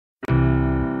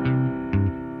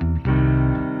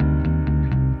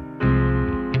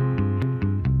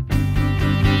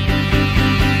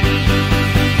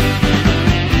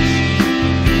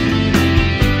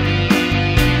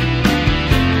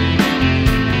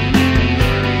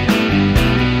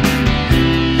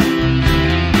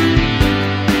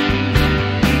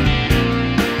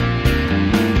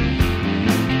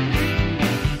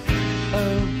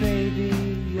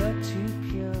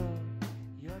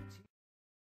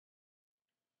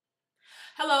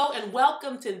Hello and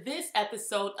welcome to this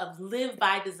episode of Live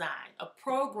by Design, a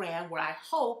program where I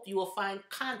hope you will find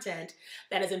content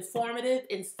that is informative,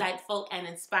 insightful, and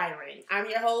inspiring. I'm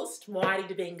your host, Muadi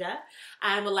Dibinga.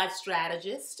 I'm a life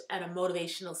strategist and a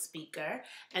motivational speaker,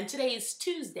 and today is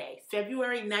Tuesday,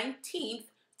 February 19th,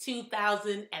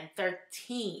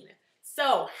 2013.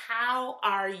 So, how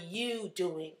are you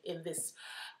doing in this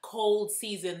cold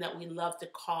season that we love to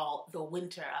call the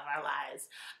winter of our lives?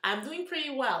 I'm doing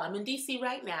pretty well. I'm in DC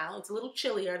right now. It's a little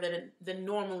chillier than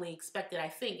normally expected, I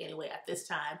think, anyway, at this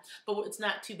time, but it's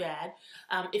not too bad.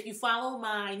 If you follow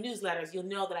my newsletters, you'll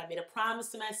know that I made a promise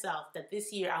to myself that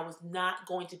this year I was not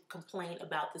going to complain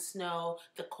about the snow,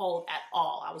 the cold at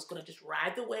all. I was going to just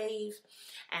ride the wave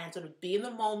and sort of be in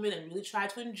the moment and really try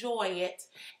to enjoy it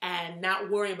and not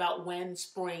worry about when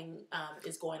spring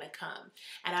is going to come.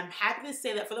 And I'm happy to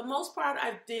say that for the most part,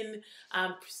 I've been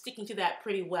sticking to that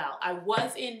pretty well. I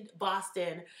was in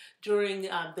Boston during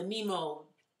the Nemo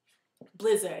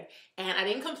blizzard, and I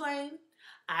didn't complain.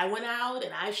 I went out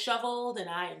and I shoveled and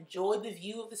I enjoyed the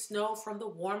view of the snow from the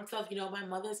warmth of, my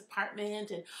mother's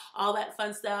apartment and all that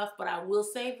fun stuff. But I will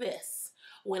say this.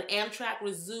 When Amtrak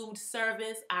resumed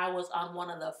service, I was on one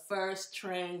of the first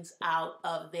trains out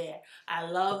of there. I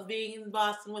love being in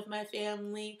Boston with my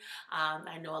family.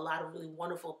 I know a lot of really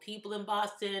wonderful people in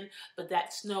Boston, but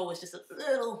that snow was just a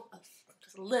little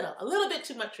bit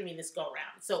too much for me this go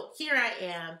around. So here I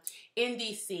am in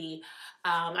DC.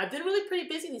 I've been really pretty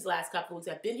busy these last couple of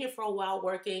weeks. I've been here for a while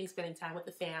working, spending time with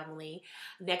the family.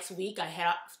 Next week I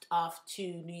head off to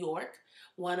New York.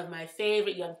 One of my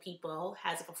favorite young people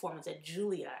has a performance at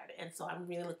Juilliard, and so I'm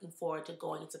really looking forward to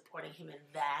going and supporting him in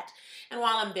that. And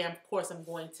while I'm there, of course, I'm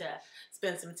going to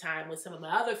spend some time with some of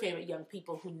my other favorite young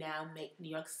people who now make New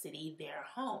York City their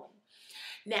home.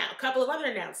 Now, a couple of other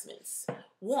announcements.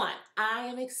 One, I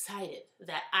am excited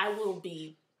that I will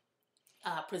be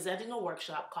presenting a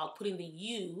workshop called Putting the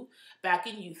U Back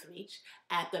in Youth Reach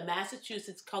at the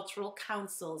Massachusetts Cultural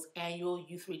Council's annual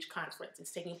Youth Reach Conference.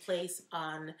 It's taking place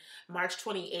on March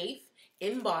 28th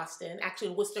in Boston, actually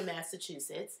in Worcester,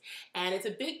 Massachusetts, and it's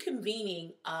a big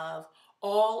convening of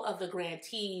all of the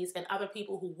grantees and other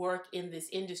people who work in this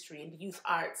industry, in the youth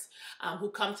arts,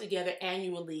 who come together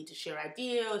annually to share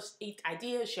ideas,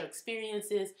 share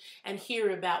experiences, and hear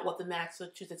about what the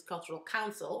Massachusetts Cultural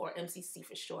Council, or MCC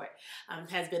for short,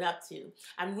 has been up to.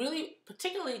 I'm really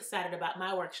particularly excited about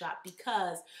my workshop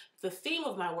because the theme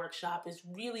of my workshop is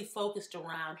really focused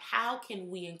around how can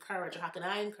we encourage, or how can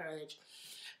I encourage,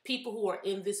 people who are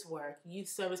in this work, youth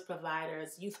service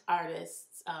providers, youth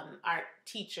artists, art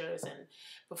teachers, and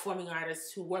performing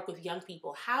artists who work with young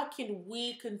people. How can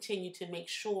we continue to make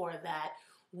sure that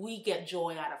we get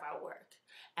joy out of our work?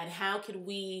 And how can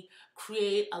we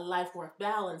create a life-work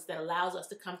balance that allows us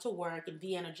to come to work and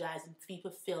be energized and be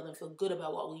fulfilled and feel good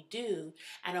about what we do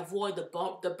and avoid the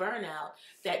burnout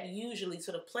that usually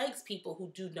sort of plagues people who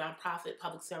do nonprofit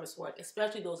public service work,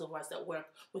 especially those of us that work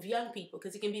with young people,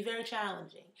 because it can be very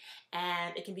challenging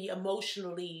and it can be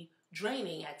emotionally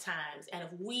draining at times. And if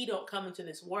we don't come into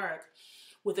this work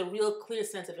with a real clear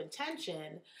sense of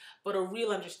intention, but a real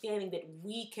understanding that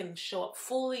we can show up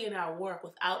fully in our work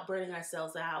without burning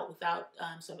ourselves out, without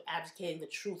sort of abdicating the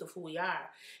truth of who we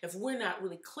are. If we're not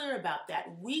really clear about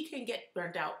that, we can get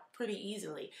burnt out pretty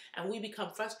easily, and we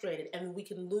become frustrated, and we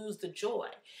can lose the joy.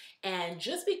 And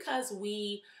just because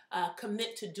we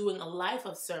commit to doing a life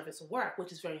of service work,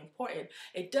 which is very important,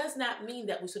 it does not mean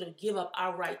that we sort of give up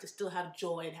our right to still have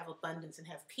joy and have abundance and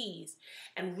have peace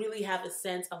and really have a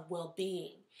sense of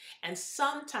well-being. And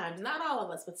sometimes, not all of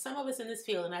us, but some of us in this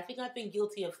field, and I think I've been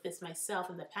guilty of this myself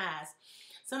in the past,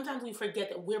 sometimes we forget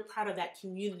that we're part of that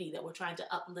community that we're trying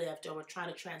to uplift or we're trying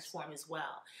to transform as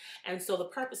well. And so the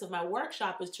purpose of my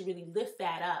workshop is to really lift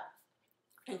that up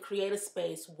and create a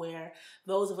space where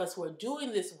those of us who are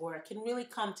doing this work can really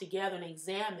come together and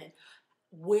examine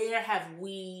where have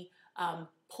we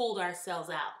pulled ourselves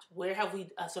out? Where have we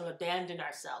sort of abandoned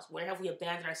ourselves? Where have we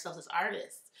abandoned ourselves as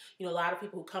artists? A lot of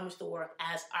people who come to the work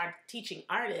as art teaching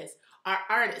artists are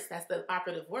artists. That's the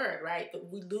operative word, right?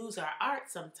 But we lose our art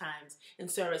sometimes in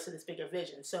service to this bigger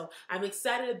vision. So I'm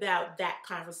excited about that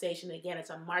conversation. Again,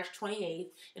 it's on March 28th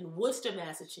in Worcester,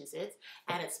 Massachusetts,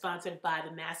 and it's sponsored by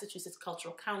the Massachusetts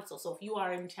Cultural Council. So if you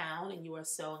are in town and you are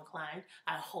so inclined,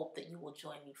 I hope that you will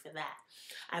join me for that.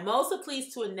 I'm also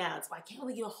pleased to announce, well, I can't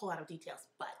really give a whole lot of details,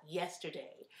 but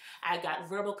yesterday I got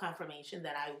verbal confirmation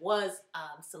that I was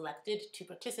selected to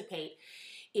participate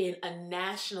in a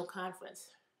national conference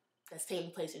that's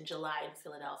taking place in July in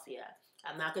Philadelphia.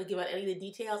 I'm not going to give out any of the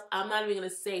details. I'm not even going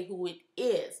to say who it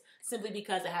is, simply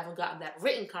because I haven't gotten that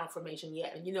written confirmation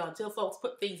yet. And until folks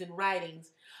put things in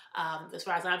writings, as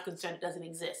far as I'm concerned, it doesn't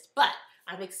exist. But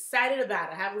I'm excited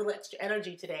about it. I have a little extra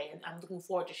energy today, and I'm looking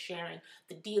forward to sharing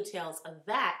the details of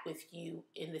that with you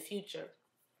in the future.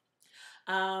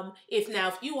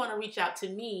 If you want to reach out to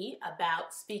me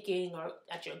about speaking or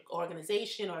at your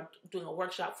organization or doing a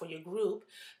workshop for your group,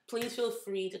 please feel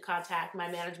free to contact my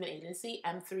management agency,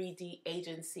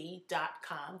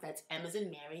 m3dagency.com. That's M as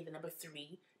in Mary, the number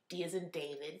 3, D as in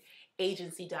David,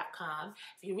 agency.com.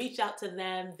 If you reach out to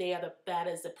them, that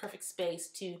is the perfect space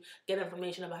to get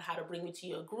information about how to bring me to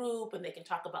your group, and they can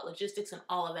talk about logistics and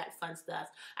all of that fun stuff.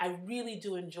 I really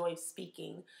do enjoy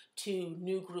speaking to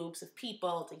new groups of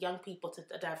people, to young people, to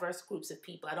diverse groups of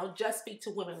people. I don't just speak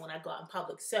to women when I go out in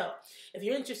public. So if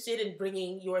you're interested in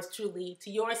bringing yours truly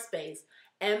to your space,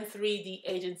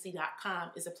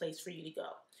 m3dagency.com is a place for you to go.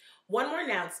 One more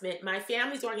announcement. My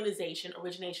family's organization,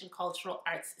 Origination Cultural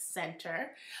Arts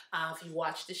Center, if you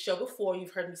watched this show before,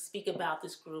 you've heard me speak about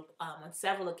this group on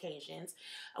several occasions.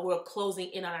 We're closing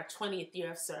in on our 20th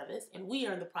year of service, and we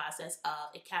are in the process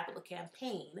of a capital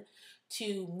campaign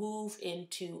to move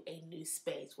into a new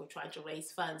space. We're trying to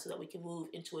raise funds so that we can move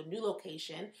into a new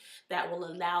location that will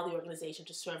allow the organization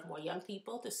to serve more young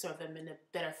people, to serve them in a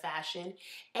better fashion,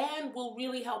 and will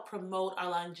really help promote our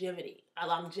longevity,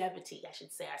 our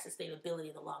sustainability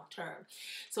in the long term.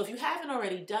 So if you haven't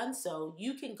already done so,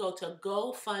 you can go to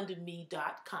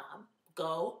gofundme.com,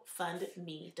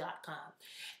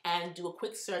 and do a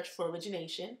quick search for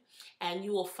Origination, and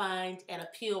you will find an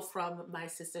appeal from my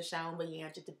sister Muadi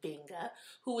Dibinga,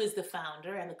 who is the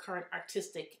founder and the current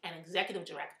artistic and executive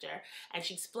director, and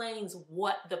she explains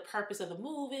what the purpose of the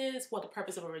move is, what the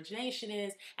purpose of Origination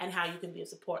is, and how you can be of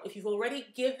support. If you've already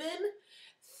given,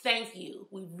 thank you.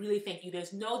 We really thank you.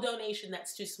 There's no donation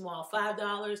that's too small.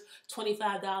 $5,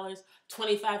 $25,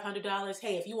 $2,500.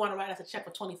 Hey, if you want to write us a check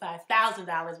for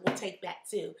 $25,000, we'll take that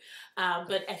too.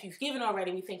 But if you've given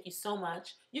already, we thank you so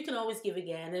much. You can always give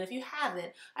again. And if you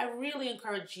haven't, I really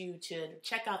encourage you to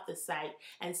check out the site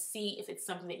and see if it's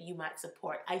something that you might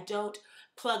support. I don't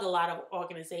plug a lot of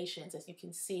organizations, as you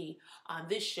can see on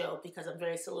this show, because I'm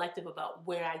very selective about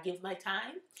where I give my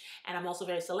time. And I'm also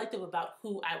very selective about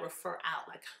who I refer out,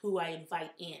 like who I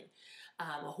invite in,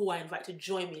 or who I invite to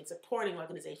join me in supporting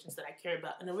organizations that I care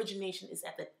about. And Origination is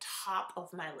at the top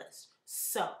of my list.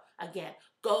 So again,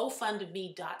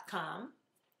 gofundme.com,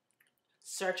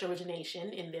 search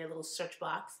Origination in their little search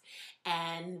box,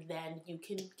 and then you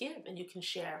can give and you can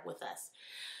share with us.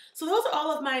 So those are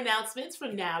all of my announcements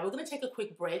for now. We're going to take a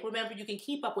quick break. Remember, you can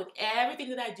keep up with everything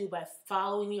that I do by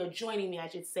following me, or joining me, I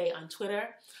should say, on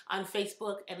Twitter, on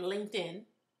Facebook, and LinkedIn.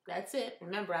 That's it.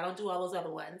 Remember, I don't do all those other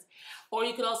ones. Or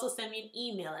you could also send me an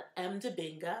email at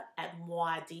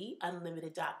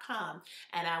mdibinga@muadiunlimited.com,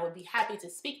 and I would be happy to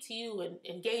speak to you and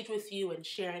engage with you and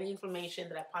share any information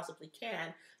that I possibly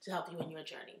can to help you in your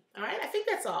journey. All right? I think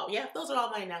that's all. Yeah, those are all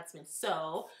my announcements.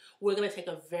 So we're going to take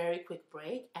a very quick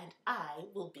break, and I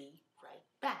will be right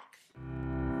back.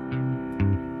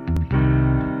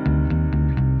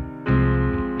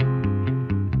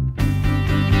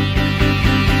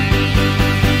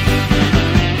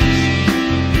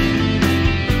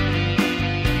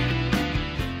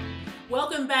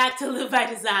 Welcome back to Live by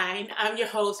Design. I'm your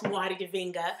host, Muadi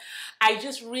Dibinga. I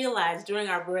just realized during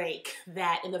our break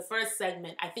that in the first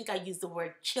segment, I think I used the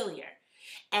word chillier.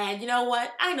 And you know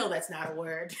what? I know that's not a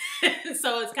word.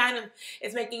 So it's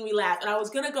making me laugh. And I was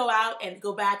going to go out and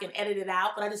go back and edit it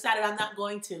out, but I decided I'm not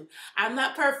going to. I'm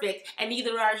not perfect, and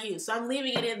neither are you. So I'm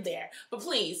leaving it in there. But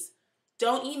please,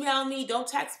 don't email me, don't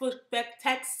text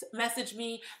message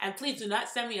me, and please do not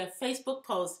send me a Facebook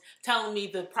post telling me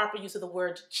the proper use of the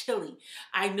word chilly.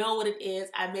 I know what it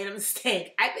is. I made a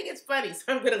mistake. I think it's funny, so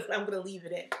I'm gonna leave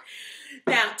it in.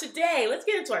 Now, today, let's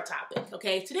get into our topic,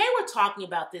 okay? Today we're talking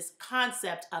about this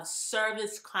concept of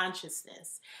service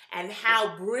consciousness and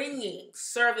how bringing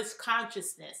service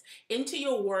consciousness into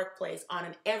your workplace on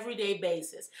an everyday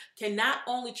basis can not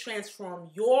only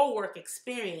transform your work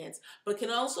experience, but can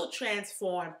also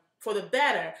transform, for the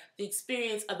better, the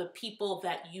experience of the people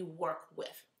that you work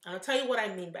with. And I'll tell you what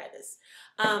I mean by this.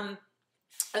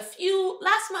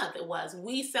 Last month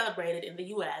we celebrated in the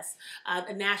U.S.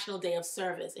 A National Day of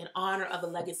Service in honor of the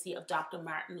legacy of Dr.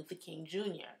 Martin Luther King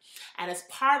Jr. And as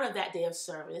part of that day of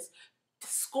service,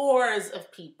 scores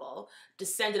of people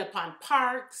descended upon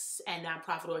parks and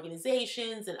nonprofit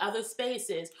organizations and other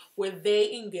spaces where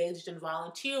they engaged in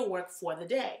volunteer work for the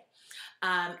day.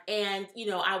 And,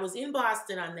 I was in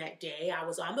Boston on that day. I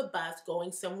was on the bus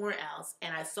going somewhere else,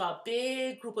 and I saw a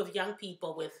big group of young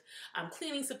people with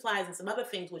cleaning supplies and some other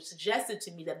things, which suggested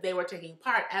to me that they were taking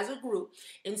part as a group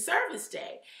in Service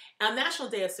Day, National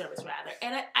Day of Service, rather.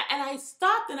 And I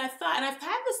stopped and I thought, and I've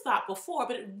had this thought before,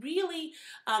 but it really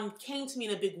came to me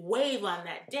in a big wave on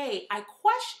that day. I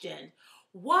questioned,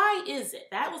 why is it?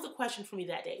 That was the question for me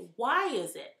that day. Why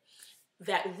is it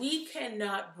that we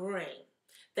cannot bring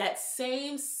that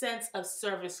same sense of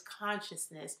service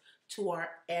consciousness to our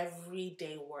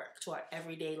everyday work, to our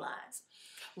everyday lives?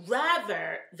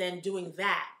 Rather than doing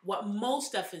that, what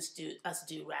most of us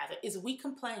do rather, is we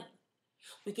complain.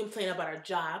 We complain about our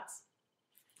jobs.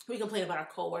 We complain about our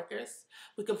coworkers.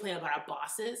 We complain about our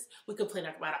bosses. We complain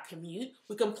about our commute.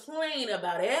 We complain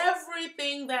about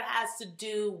everything that has to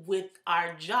do with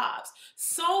our jobs.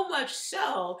 So much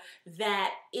so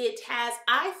that it has,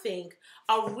 I think,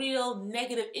 a real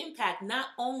negative impact, not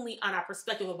only on our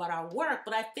perspective about our work,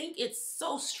 but I think it's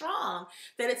so strong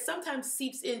that it sometimes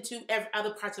seeps into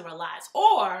other parts of our lives.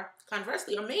 Or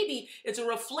conversely, or maybe it's a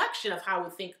reflection of how we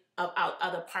think about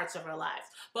other parts of our lives.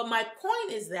 But my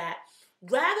point is that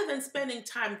rather than spending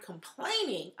time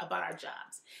complaining about our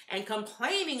jobs and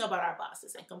complaining about our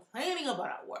bosses and complaining about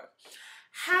our work,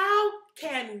 how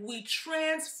can we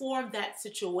transform that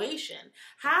situation?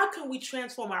 How can we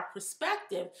transform our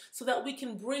perspective so that we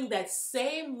can bring that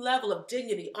same level of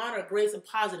dignity, honor, grace, and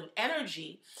positive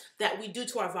energy that we do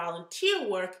to our volunteer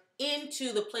work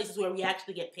into the places where we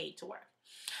actually get paid to work?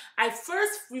 I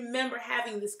first remember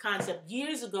having this concept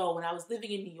years ago when I was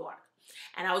living in New York.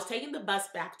 And I was taking the bus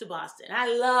back to Boston.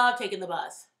 I love taking the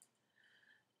bus.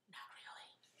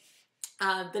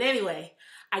 Not really. But anyway,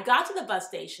 I got to the bus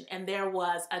station, and there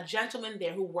was a gentleman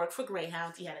there who worked for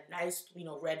Greyhound. He had a nice,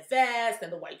 red vest and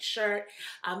the white shirt.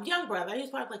 Young brother. He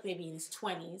was probably like maybe in his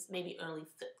 20s, maybe early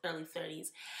 30s.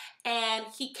 And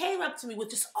he came up to me with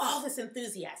just all this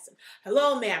enthusiasm.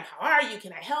 "Hello, ma'am. How are you?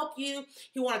 Can I help you?"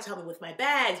 He wanted to help me with my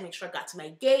bags, make sure I got to my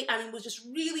gate. I mean, was just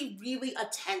really, really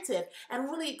attentive and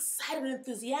really excited and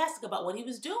enthusiastic about what he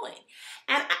was doing.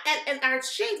 And our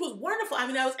exchange was wonderful. I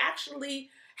mean, I was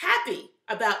actually happy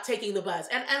about taking the bus.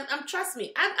 And trust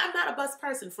me, I'm not a bus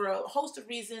person for a host of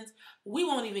reasons we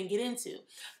won't even get into.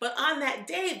 But on that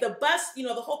day, the bus,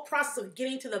 the whole process of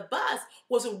getting to the bus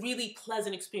was a really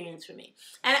pleasant experience for me.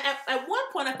 And at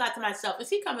one point I thought to myself, is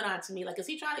he coming on to me? Like, is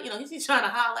he trying to, is he trying to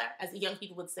holler, as the young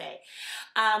people would say?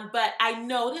 But I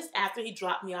noticed after he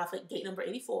dropped me off at gate number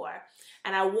 84,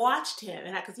 and I watched him,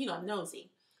 and because, I'm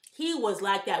nosy, he was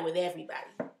like that with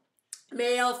everybody.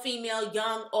 Male, female,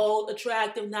 young, old,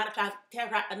 attractive, not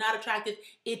attractive,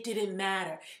 it didn't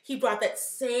matter. He brought that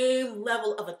same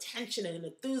level of attention and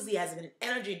enthusiasm and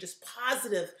energy, just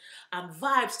positive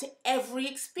vibes to every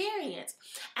experience.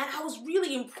 And I was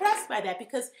really impressed by that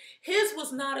because his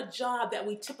was not a job that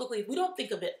we don't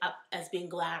think of it as being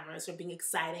glamorous or being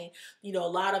exciting. A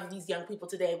lot of these young people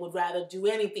today would rather do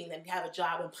anything than have a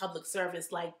job in public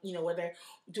service, like, where they're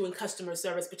doing customer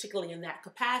service, particularly in that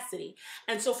capacity.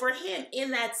 And so for him,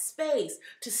 in that space,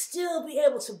 to still be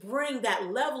able to bring that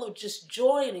level of just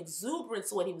joy and exuberance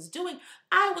to what he was doing,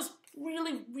 I was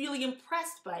really, really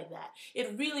impressed by that.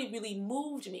 It really, really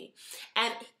moved me.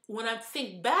 And when I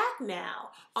think back now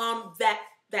on that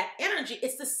energy,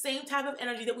 it's the same type of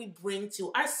energy that we bring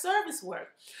to our service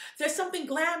work. There's something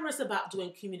glamorous about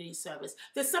doing community service.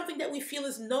 There's something that we feel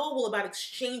is noble about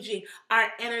exchanging our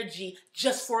energy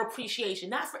just for appreciation,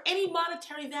 not for any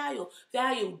monetary value,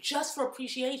 just for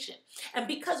appreciation. And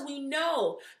because we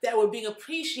know that we're being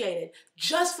appreciated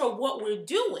just for what we're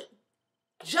doing,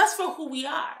 just for who we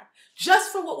are,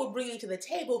 just for what we're bringing to the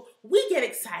table, we get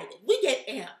excited. We get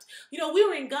amped. We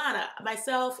were in Ghana,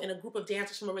 myself and a group of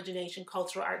dancers from Origination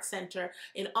Cultural Arts Center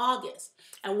in August.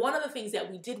 And one of the things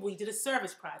that we did a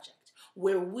service project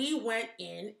where we went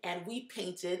in and we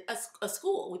painted a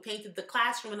school. We painted the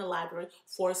classroom and the library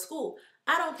for a school.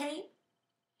 I don't paint.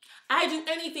 I do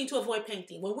anything to avoid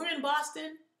painting. When we're in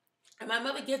Boston, and my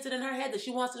mother gets it in her head that she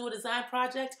wants to do a design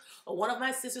project, or one of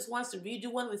my sisters wants to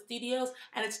redo one of the studios,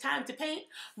 and it's time to paint,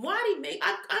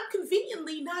 I'm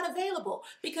conveniently not available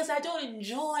because I don't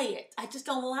enjoy it. I just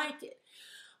don't like it.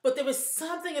 But there was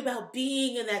something about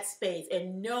being in that space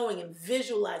and knowing and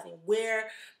visualizing where,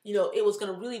 it was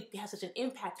going to really have such an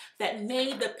impact that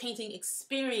made the painting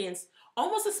experience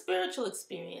almost a spiritual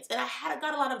experience. And I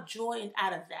got a lot of joy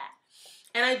out of that.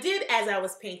 And I did, as I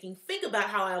was painting, think about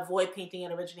how I avoid painting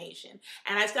at Origination.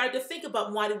 And I started to think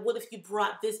about, Muadi, what if you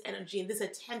brought this energy and this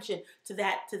attention to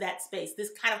that space,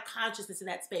 this kind of consciousness in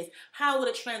that space? How would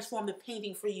it transform the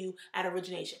painting for you at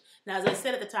Origination? Now, as I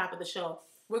said at the top of the show,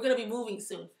 we're going to be moving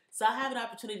soon. So I'll have an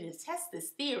opportunity to test this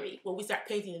theory when we start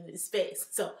painting in this space.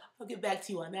 So I'll get back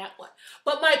to you on that one.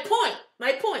 But my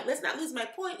point, let's not lose my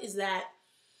point, is that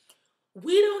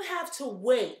we don't have to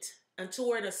wait until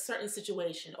we're in a certain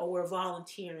situation or we're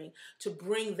volunteering to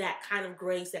bring that kind of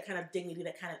grace, that kind of dignity,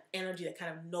 that kind of energy, that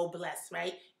kind of noblesse,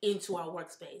 right, into our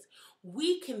workspace.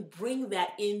 We can bring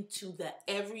that into the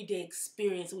everyday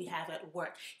experience we have at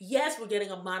work. Yes, we're getting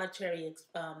a monetary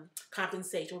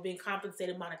compensation. We're being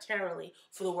compensated monetarily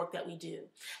for the work that we do.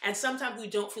 And sometimes we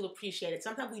don't feel appreciated.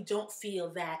 Sometimes we don't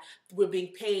feel that we're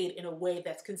being paid in a way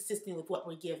that's consistent with what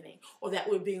we're giving, or that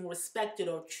we're being respected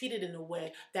or treated in a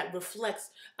way that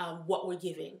reflects what we're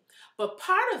giving. But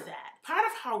part of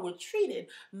how we're treated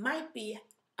might be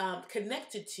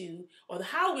connected to, or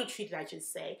how we're treated, I should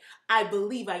say, I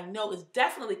know is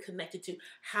definitely connected to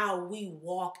how we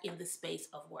walk in the space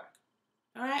of work.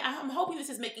 All right, I'm hoping this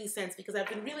is making sense, because I've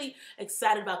been really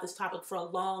excited about this topic for a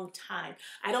long time.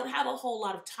 I don't have a whole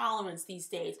lot of tolerance these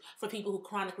days for people who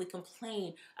chronically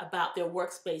complain about their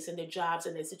workspace and their jobs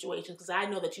and their situations, because I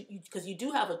know that because you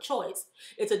do have a choice.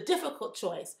 It's a difficult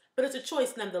choice, but it's a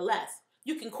choice nonetheless.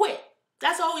 You can quit.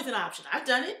 That's always an option. I've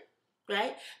done it.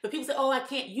 Right? But people say, oh, I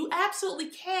can't. You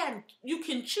absolutely can. You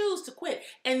can choose to quit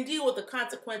and deal with the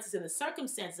consequences and the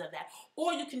circumstances of that.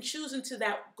 Or you can choose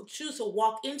to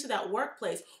walk into that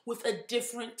workplace with a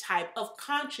different type of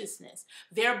consciousness,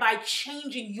 thereby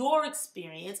changing your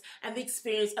experience and the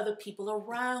experience of the people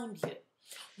around you.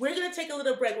 We're going to take a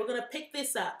little break. We're going to pick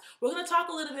this up. We're going to talk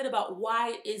a little bit about why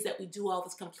it is that we do all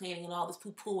this complaining and all this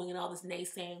poo-pooing and all this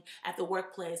naysaying at the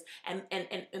workplace, and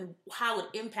how it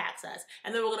impacts us.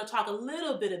 And then we're going to talk a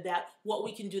little bit about what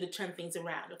we can do to turn things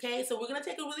around, okay? So we're going to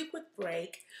take a really quick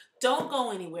break. Don't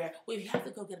go anywhere. Well, if you have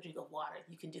to go get a drink of water,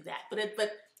 you can do that.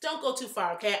 But don't go too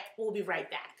far, okay? We'll be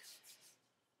right back.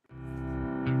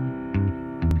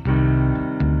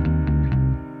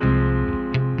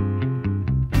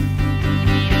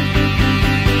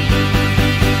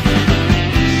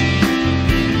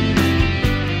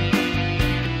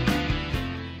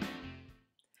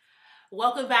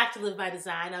 Welcome back to Live by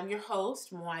Design. I'm your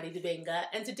host, Muadi Dibinga,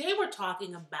 and today we're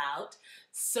talking about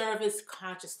service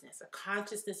consciousness, a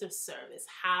consciousness of service.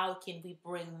 How can we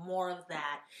bring more of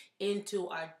that into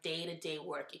our day-to-day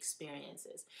work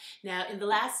experiences? Now, in the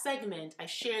last segment, I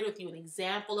shared with you an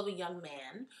example of a young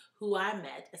man who I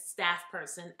met, a staff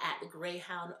person at the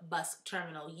Greyhound bus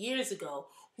terminal years ago,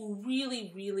 who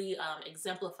really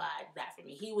exemplified that for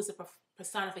me. He was a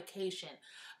personification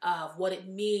of what it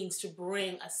means to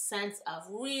bring a sense of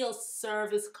real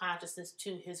service consciousness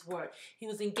to his work. He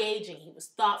was engaging, he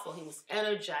was thoughtful, he was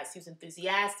energized, he was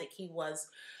enthusiastic, he was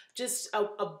just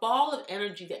a ball of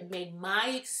energy that made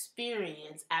my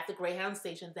experience at the Greyhound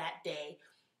station that day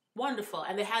wonderful.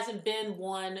 And there hasn't been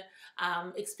one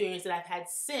experience that I've had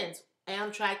since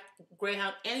Amtrak,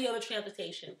 Greyhound, any other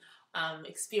transportation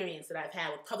experience that I've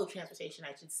had with public transportation,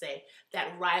 I should say,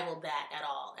 that rivaled that at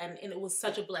all. And it was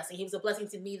such a blessing. He was a blessing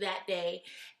to me that day.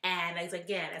 And as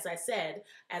I said,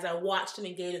 as I watched him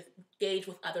engage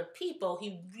with other people,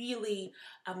 he really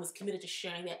was committed to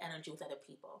sharing that energy with other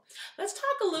people. Let's talk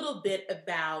a little bit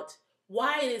about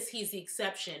why it is he's the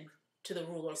exception to the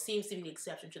rule, or seems to be the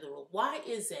exception to the rule. Why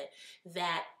is it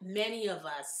that many of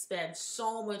us spend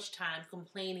so much time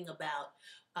complaining about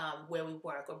where we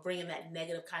work, or bringing that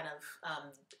negative kind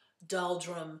of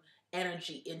doldrum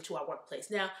energy into our workplace?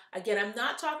 Now, again, I'm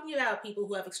not talking about people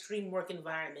who have extreme work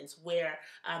environments where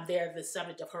they're the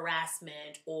subject of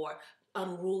harassment or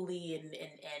unruly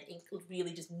and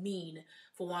really just mean,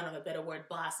 for want of a better word,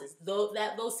 bosses.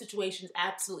 Those situations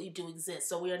absolutely do exist.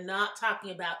 So we are not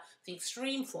talking about the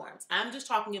extreme forms. I'm just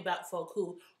talking about folk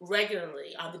who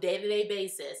regularly, on the day-to-day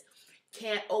basis,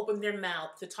 can't open their mouth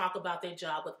to talk about their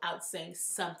job without saying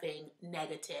something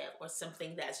negative or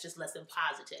something that's just less than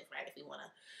positive, right? If you want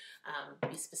to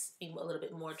be a little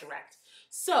bit more direct.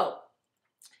 So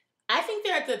I think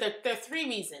there are three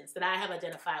reasons that I have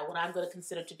identified, what I'm going to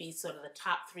consider to be sort of the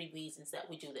top three reasons that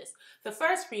we do this. The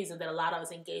first reason that a lot of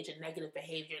us engage in negative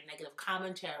behavior, negative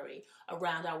commentary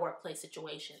around our workplace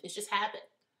situation is just habit.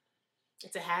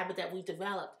 It's a habit that we've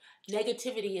developed.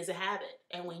 Negativity is a habit.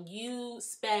 And when you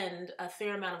spend a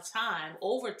fair amount of time,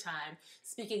 over time,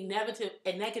 speaking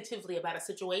negatively about a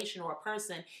situation or a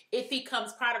person, it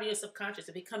becomes part of your subconscious.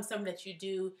 It becomes something that you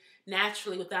do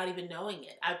naturally without even knowing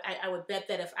it. I would bet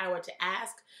that if I were to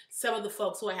ask some of the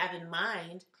folks who I have in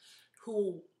mind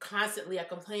who constantly are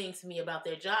complaining to me about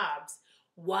their jobs,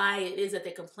 why it is that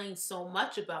they complain so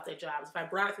much about their jobs, if I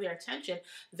brought it to their attention,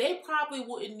 they probably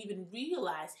wouldn't even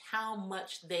realize how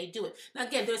much they do it. Now,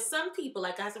 again, there's some people,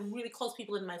 like I have some really close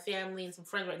people in my family and some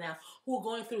friends right now who are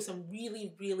going through some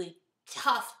really, really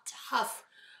tough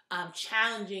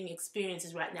challenging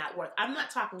experiences right now at work. I'm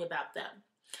not talking about them.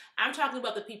 I'm talking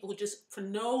about the people who just, for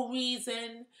no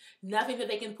reason, nothing that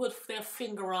they can put their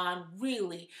finger on,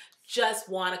 really just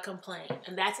want to complain.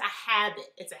 And that's a habit.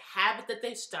 It's a habit that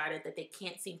they've started that they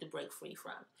can't seem to break free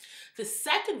from. The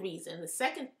second reason, the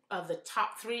second of the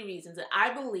top 3 reasons that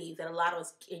I believe that a lot of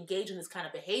us engage in this kind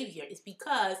of behavior is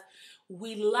because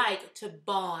we like to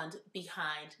bond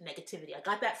behind negativity. I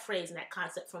got that phrase and that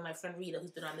concept from my friend Rita,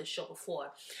 who's been on this show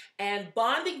before. And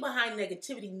bonding behind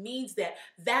negativity means that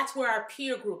that's where our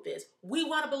peer group is. We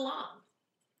want to belong.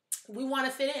 We want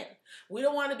to fit in. We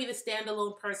don't want to be the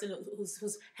standalone person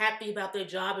who's happy about their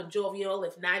job and jovial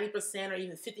if 90% or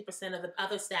even 50% of the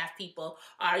other staff people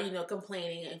are,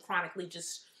 complaining and chronically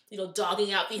just,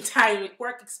 dogging out the entire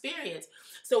work experience.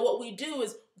 So what we do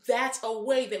is that's a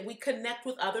way that we connect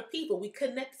with other people. We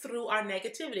connect through our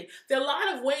negativity. There are a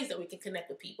lot of ways that we can connect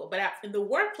with people. But in the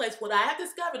workplace, what I have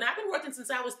discovered, and I've been working since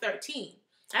I was 13.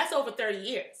 That's over 30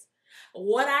 years.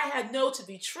 What I had know to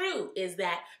be true is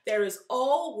that there is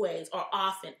always or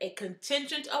often a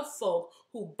contingent of folk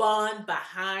who bond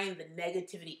behind the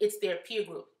negativity. It's their peer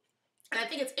group. And I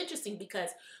think it's interesting because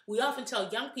we often tell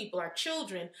young people, our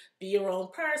children, be your own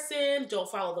person,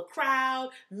 don't follow the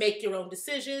crowd, make your own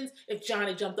decisions. If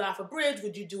Johnny jumped off a bridge,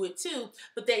 would you do it too?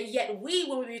 But that yet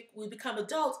when we become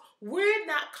adults, we're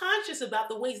not conscious about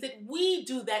the ways that we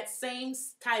do that same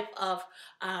type of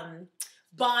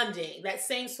bonding, that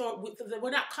same sort. We're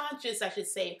not conscious, I should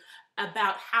say,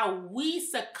 about how we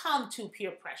succumb to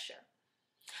peer pressure.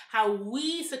 How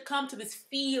we succumb to this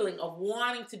feeling of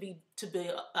wanting to be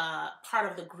part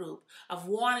of the group, of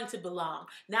wanting to belong,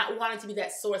 not wanting to be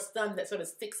that sore thumb that sort of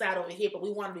sticks out over here, but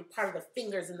we want to be part of the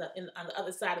fingers on the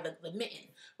other side of the mitten,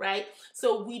 right?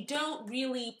 So we don't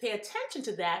really pay attention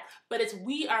to that, but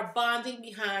we are bonding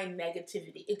behind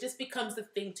negativity. It just becomes the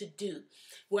thing to do,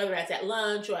 whether it's at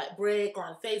lunch or at break or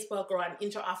on Facebook or on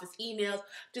inter-office emails,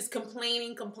 just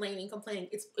complaining.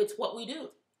 It's what we do.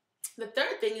 The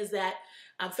third thing is that,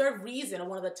 third reason, and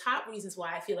one of the top reasons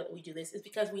why I feel that we do this is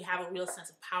because we have a real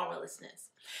sense of powerlessness.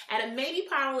 And it may be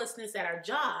powerlessness at our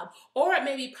job, or it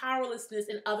may be powerlessness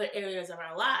in other areas of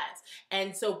our lives.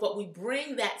 And so, but we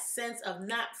bring that sense of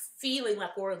not feeling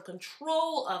like we're in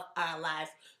control of our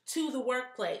lives to the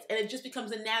workplace. And it just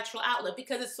becomes a natural outlet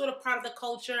because it's sort of part of the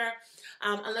culture.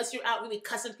 Unless you're out really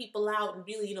cussing people out and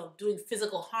really, doing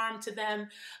physical harm to them,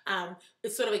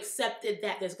 it's sort of accepted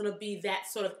that there's going to be that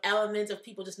sort of element of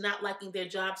people just not liking their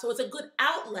job. So it's a good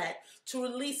outlet to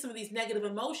release some of these negative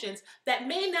emotions that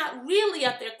may not really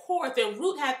at their core, at their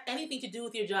root, have anything to do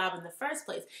with your job in the first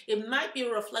place. It might be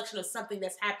a reflection of something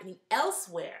that's happening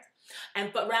elsewhere.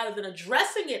 But rather than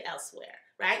addressing it elsewhere,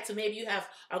 right? So maybe you have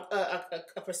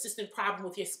a persistent problem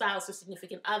with your spouse or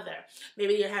significant other.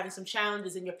 Maybe you're having some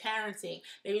challenges in your parenting.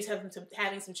 Maybe you're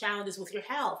having some challenges with your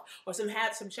health, or some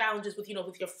challenges with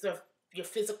your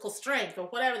physical strength, or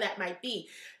whatever that might be.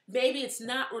 Maybe it's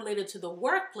not related to the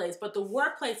workplace, but the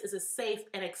workplace is a safe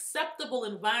and acceptable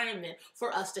environment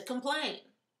for us to complain.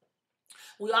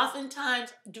 We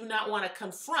oftentimes do not want to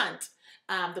confront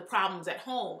the problems at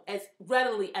home as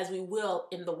readily as we will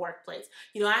in the workplace.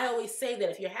 I always say that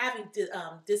if you're having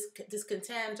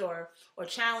discontent or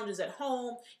challenges at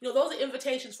home, those are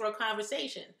invitations for a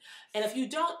conversation. And if you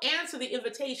don't answer the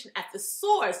invitation at the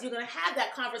source, you're going to have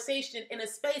that conversation in a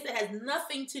space that has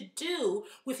nothing to do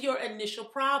with your initial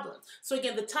problem. So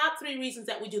again, the top 3 reasons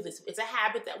that we do this, it's a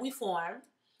habit that we form,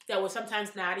 that we're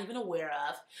sometimes not even aware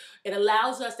of. It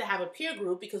allows us to have a peer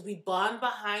group because we bond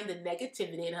behind the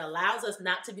negativity, and it allows us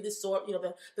not to be the sore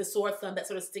thumb that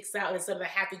sort of sticks out as sort of a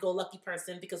happy-go-lucky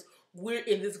person because we're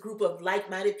in this group of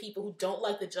like-minded people who don't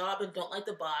like the job and don't like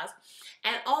the boss.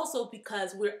 And also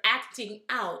because we're acting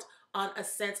out on a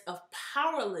sense of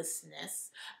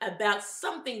powerlessness about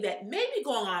something that may be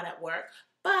going on at work,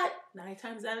 but 9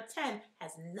 times out of 10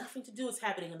 has nothing to do with what's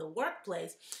happening in the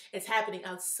workplace. It's happening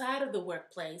outside of the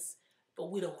workplace, but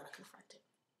we don't want to confront it.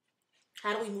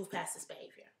 How do we move past this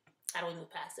behavior? How do we move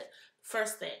past it?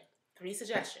 First thing, 3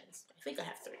 suggestions. I think I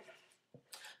have 3.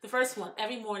 The first one,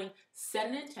 every morning, set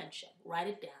an intention, write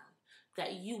it down,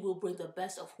 that you will bring the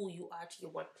best of who you are to your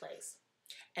workplace.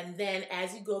 And then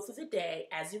as you go through the day,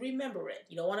 as you remember it,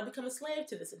 you don't want to become a slave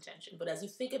to this intention, but as you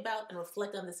think about and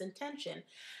reflect on this intention,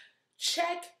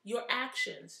 check your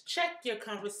actions, check your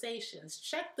conversations,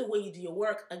 check the way you do your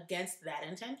work against that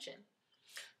intention.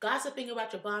 Gossiping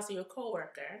about your boss or your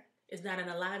coworker is not in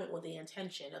alignment with the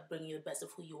intention of bringing you the best of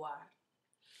who you are.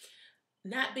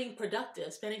 Not being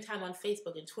productive, spending time on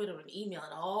Facebook and Twitter and email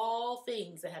and all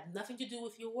things that have nothing to do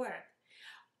with your work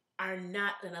are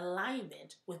not in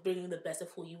alignment with bringing the best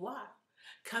of who you are.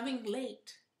 Coming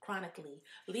late, chronically,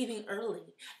 leaving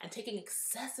early, and taking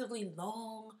excessively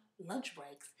long lunch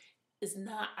breaks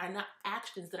are not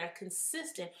actions that are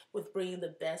consistent with bringing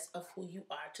the best of who you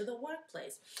are to the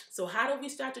workplace. So how do we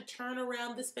start to turn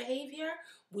around this behavior?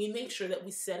 We make sure that we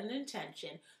set an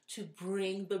intention to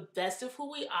bring the best of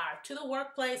who we are to the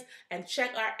workplace and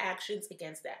check our actions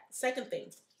against that. Second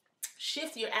thing,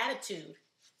 shift your attitude.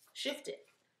 Shift it.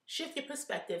 Shift your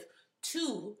perspective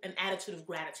to an attitude of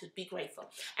gratitude. Be grateful.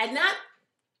 And not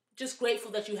just grateful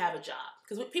that you have a job.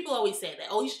 Because people always say that,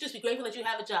 oh, you should just be grateful that you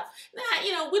have a job. Nah,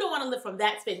 we don't want to live from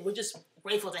that space. We're just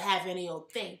grateful to have any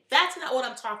old thing. That's not what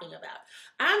I'm talking about.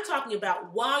 I'm talking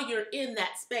about while you're in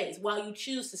that space, while you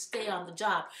choose to stay on the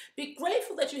job, be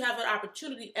grateful that you have an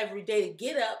opportunity every day to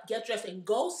get up, get dressed, and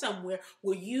go somewhere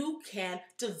where you can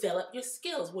develop your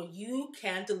skills, where you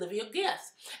can deliver your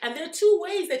gifts. And there are two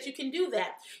ways that you can do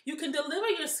that. You can deliver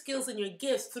your skills and your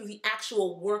gifts through the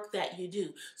actual work that you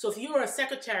do. So if you're a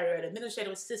secretary or an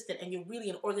administrative assistant and you're really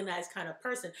an organized kind of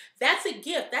person, that's a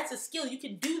gift, that's a skill. You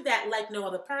can do that like no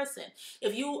other person.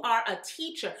 If you are a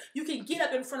teacher, you can get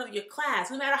up in front of your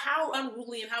class, no matter how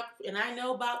unruly and I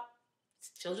know about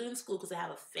children in school because I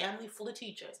have a family full of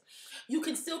teachers. You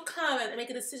can still come and make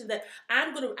a decision that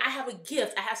I have a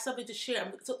gift, I have something to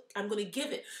share, I'm going to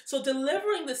give it. So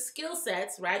delivering the skill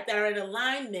sets, right, that are in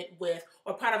alignment with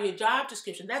or part of your job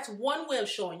description, that's one way of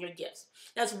showing your gifts.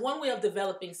 That's one way of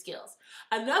developing skills.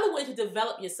 Another way to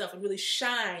develop yourself and really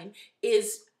shine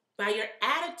is by your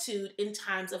attitude in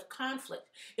times of conflict.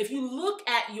 If you look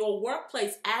at your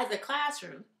workplace as a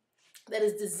classroom that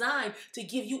is designed to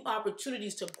give you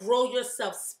opportunities to grow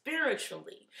yourself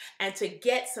spiritually and to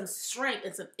get some strength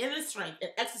and some inner strength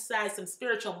and exercise some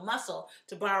spiritual muscle,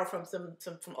 to borrow from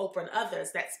from Oprah and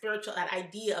others, that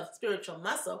idea of spiritual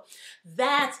muscle,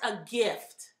 that's a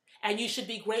gift and you should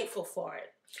be grateful for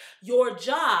it. Your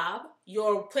job,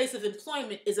 your place of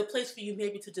employment, is a place for you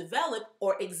maybe to develop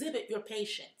or exhibit your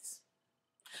patience.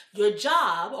 Your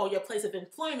job or your place of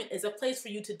employment is a place for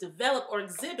you to develop or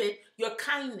exhibit your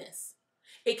kindness.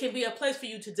 It can be a place for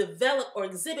you to develop or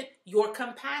exhibit your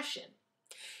compassion.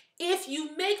 If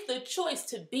you make the choice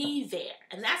to be there,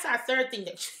 and that's our third thing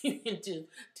that you can do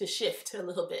to shift a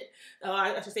little bit.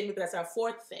 I should say maybe that's our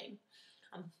fourth thing.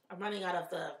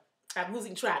 I'm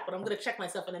losing track, but I'm going to check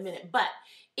myself in a minute. But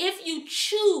if you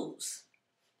choose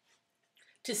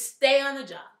to stay on the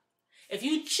job, if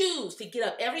you choose to get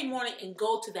up every morning and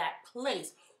go to that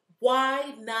place,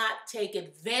 why not take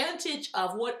advantage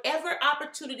of whatever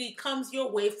opportunity comes your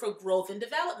way for growth and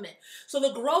development? So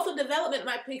the growth and development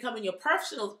might become in your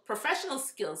professional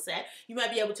skill set. You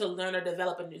might be able to learn or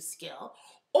develop a new skill.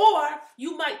 Or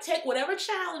you might take whatever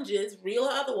challenges, real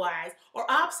or otherwise, or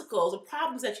obstacles or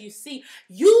problems that you see,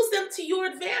 use them to your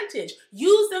advantage.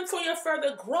 Use them for your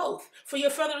further growth, for your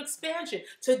further expansion,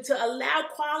 to allow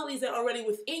qualities that are already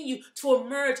within you to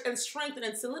emerge and strengthen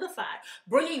and solidify.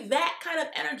 Bringing that kind of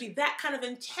energy, that kind of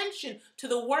intention to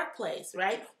the workplace,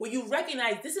 right? Where you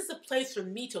recognize this is a place for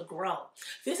me to grow.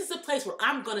 This is a place where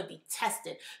I'm going to be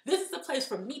tested. This is a place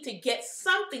for me to get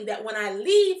something that when I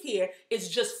leave here is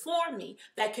just for me,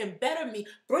 that can better me.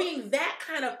 Bringing that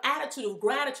kind of attitude of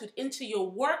gratitude into your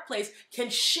workplace can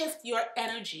shift your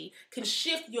energy, can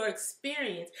shift your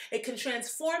experience. It can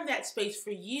transform that space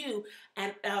for you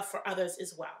and for others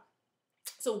as well.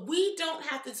 So we don't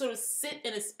have to sort of sit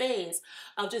in a space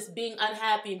of just being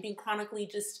unhappy and being chronically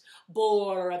just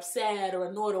bored or upset or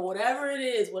annoyed or whatever it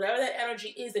is, whatever that energy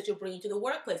is that you're bringing to the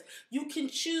workplace. You can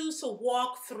choose to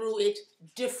walk through it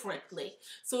differently.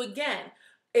 So again,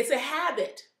 it's a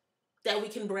habit that we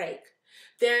can break.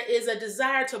 There is a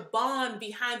desire to bond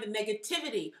behind the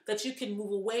negativity that you can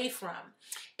move away from.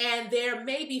 And there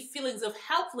may be feelings of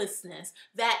helplessness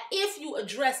that if you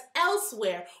address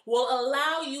elsewhere will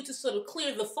allow you to sort of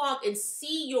clear the fog and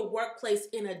see your workplace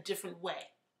in a different way,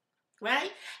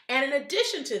 right? And in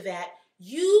addition to that,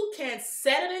 you can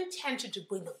set an intention to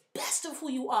bring the best of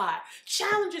who you are.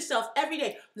 Challenge yourself every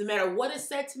day. No matter what is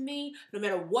said to me, no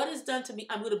matter what is done to me,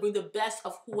 I'm going to bring the best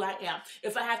of who I am.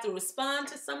 If I have to respond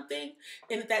to something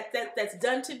and that's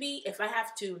done to me, if I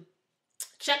have to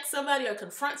check somebody or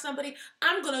confront somebody,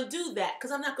 I'm going to do that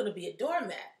because I'm not going to be a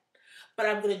doormat. But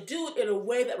I'm going to do it in a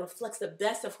way that reflects the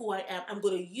best of who I am. I'm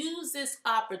going to use this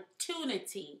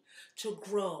opportunity to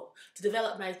grow, to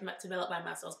develop my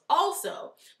muscles,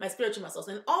 also my spiritual muscles.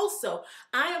 And also,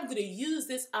 I am going to use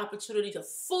this opportunity to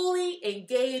fully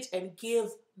engage and give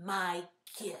my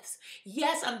gifts.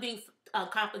 Yes, I'm being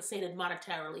compensated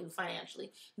monetarily and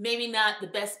financially. Maybe not the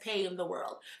best pay in the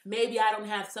world. Maybe I don't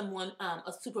have someone,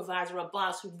 a supervisor or a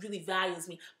boss who really values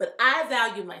me, but I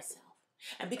value myself.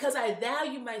 And because I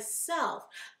value myself,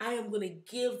 I am going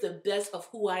to give the best of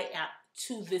who I am.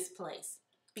 to this place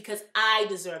because I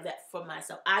deserve that for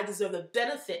myself. I deserve the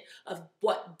benefit of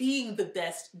what being the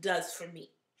best does for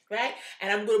me, right?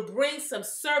 And I'm going to bring some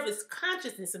service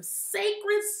consciousness, some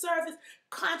sacred service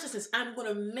consciousness. I'm going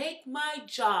to make my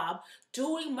job,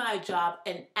 doing my job,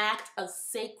 an act of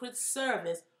sacred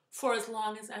service for as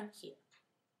long as I'm here.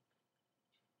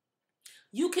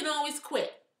 You can always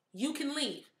quit. You can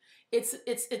leave.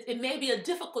 It may be a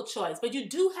difficult choice, but you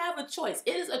do have a choice.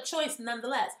 It is a choice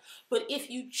nonetheless. But if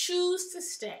you choose to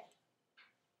stay,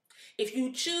 if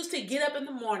you choose to get up in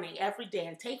the morning every day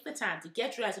and take the time to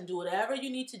get dressed and do whatever you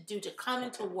need to do to come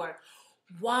into work,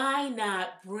 why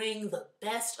not bring the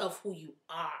best of who you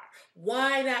are?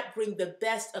 Why not bring the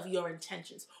best of your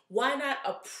intentions? Why not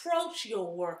approach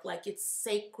your work like it's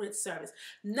sacred service?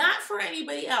 Not for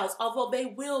anybody else, although they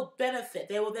will benefit.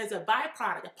 There's a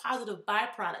byproduct, a positive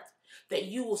byproduct that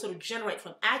you will sort of generate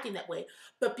from acting that way,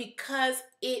 but because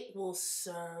it will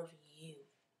serve you.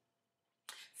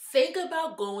 Think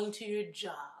about going to your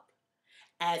job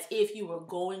as if you were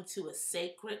going to a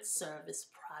sacred service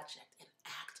project and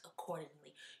act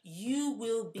accordingly. You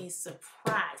will be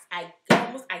surprised. I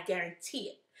guarantee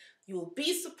it. You will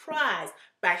be surprised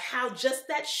by how just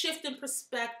that shift in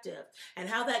perspective and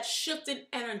how that shift in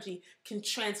energy can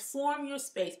transform your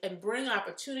space and bring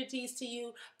opportunities to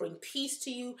you, bring peace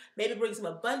to you, maybe bring some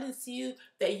abundance to you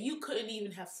that you couldn't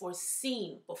even have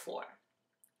foreseen before.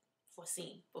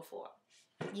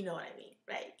 You know what I mean,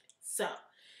 right? So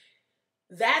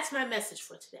that's my message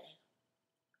for today.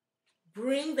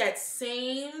 Bring that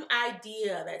same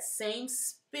idea, that same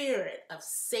spirit of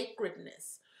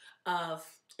sacredness, of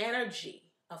energy,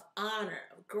 of honor,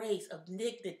 of grace, of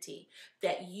dignity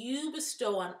that you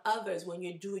bestow on others when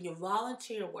you're doing your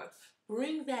volunteer work.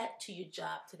 Bring that to your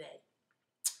job today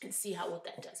and see what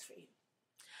that does for you.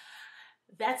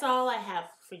 That's all I have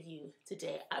for you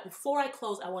today. Before I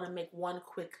close, I want to make one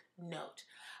quick note.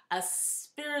 A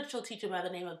spiritual teacher by the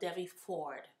name of Debbie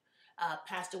Ford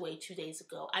passed away 2 days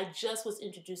ago. I just was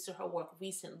introduced to her work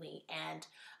recently, and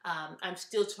I'm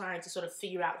still trying to sort of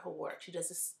figure out her work. She does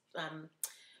this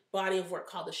body of work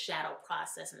called the Shadow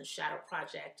Process and the Shadow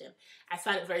Project, and I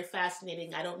find it very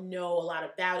fascinating. I don't know a lot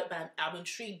about it, but I'm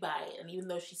intrigued by it, and even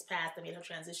though she's passed, I made her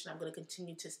transition, I'm going to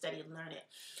continue to study and learn it.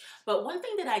 But one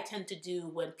thing that I tend to do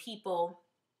when people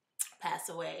pass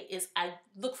away is I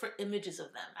look for images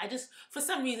of them. For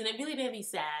some reason, it really made me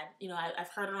sad. You know, I've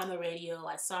heard her on the radio.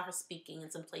 I saw her speaking in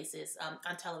some places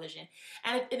on television,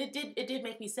 and it did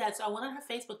make me sad. So I went on her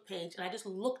Facebook page and I just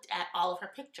looked at all of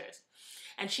her pictures.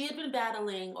 And she had been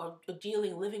battling or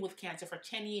living with cancer for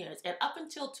 10 years. And up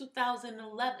until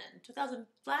 2011,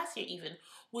 last year even,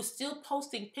 was still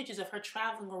posting pictures of her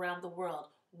traveling around the world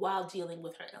while dealing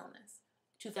with her illness.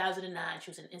 2009, she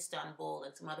was in Istanbul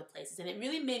and some other places. And it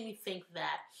really made me think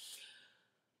that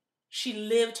she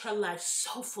lived her life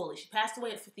so fully. She passed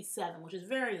away at 57, which is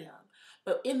very young.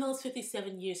 But in those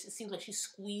 57 years, it seems like she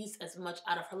squeezed as much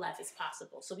out of her life as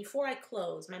possible. So before I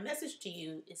close, my message to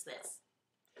you is this.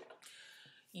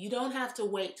 You don't have to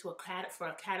wait for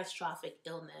a catastrophic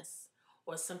illness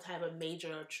or some type of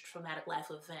major traumatic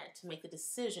life event to make the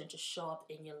decision to show up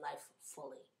in your life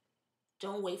fully.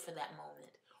 Don't wait for that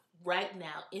moment. Right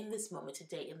now, in this moment,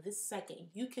 today, in this second,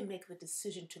 you can make the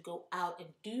decision to go out and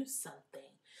do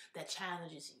something that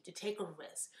challenges you, to take a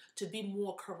risk, to be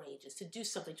more courageous, to do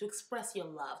something, to express your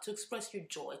love, to express your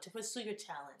joy, to pursue your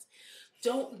talents.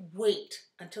 Don't wait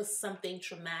until something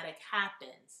traumatic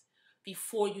happens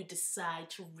before you decide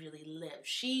to really live.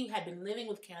 She had been living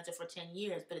with cancer for 10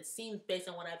 years, but it seems based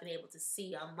on what I've been able to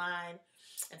see online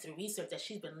and through research that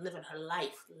she's been living her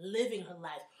life,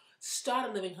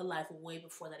 started living her life way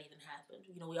before that even happened.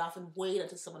 You know, we often wait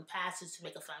until someone passes to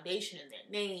make a foundation in their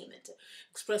name and to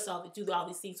do all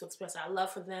these things to express our love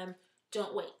for them.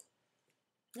 Don't wait.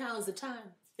 Now is the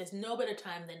time. There's no better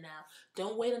time than now.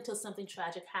 Don't wait until something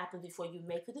tragic happens before you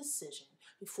make the decision,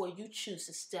 before you choose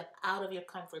to step out of your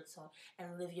comfort zone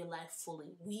and live your life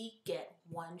fully. We get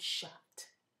one shot.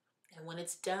 And when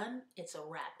it's done, it's a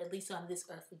wrap, at least on this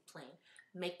earthly plane.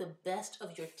 Make the best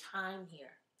of your time here.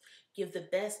 Give the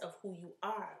best of who you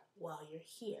are while you're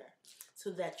here so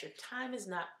that your time is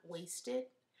not wasted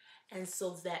and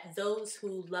so that those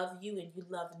who love you and you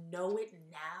love know it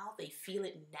now, they feel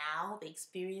it now, they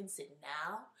experience it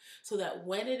now, so that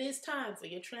when it is time for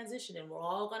your transition, and we're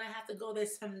all going to have to go there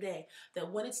someday, that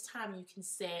when it's time you can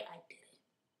say, I did it.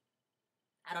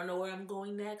 I don't know where I'm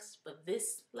going next, but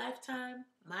this lifetime,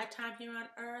 my time here on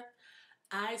earth,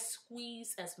 I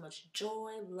squeeze as much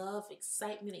joy, love,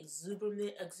 excitement,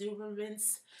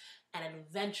 exuberance, and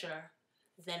adventure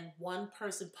than one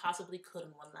person possibly could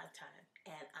in one lifetime.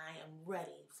 And I am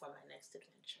ready for my next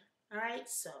adventure. All right?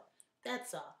 So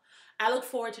That's all. I look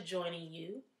forward to joining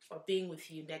you or being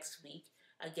with you next week.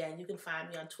 Again, you can find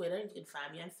me on Twitter. You can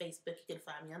find me on Facebook. You can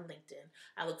find me on LinkedIn.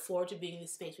 I look forward to being in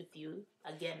this space with you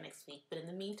again next week. But in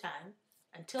the meantime,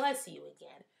 until I see you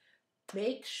again,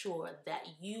 make sure that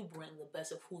you bring the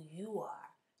best of who you are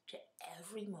to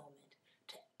every moment,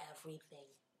 to everything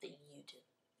that you do.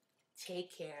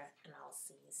 Take care, and I'll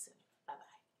see you soon.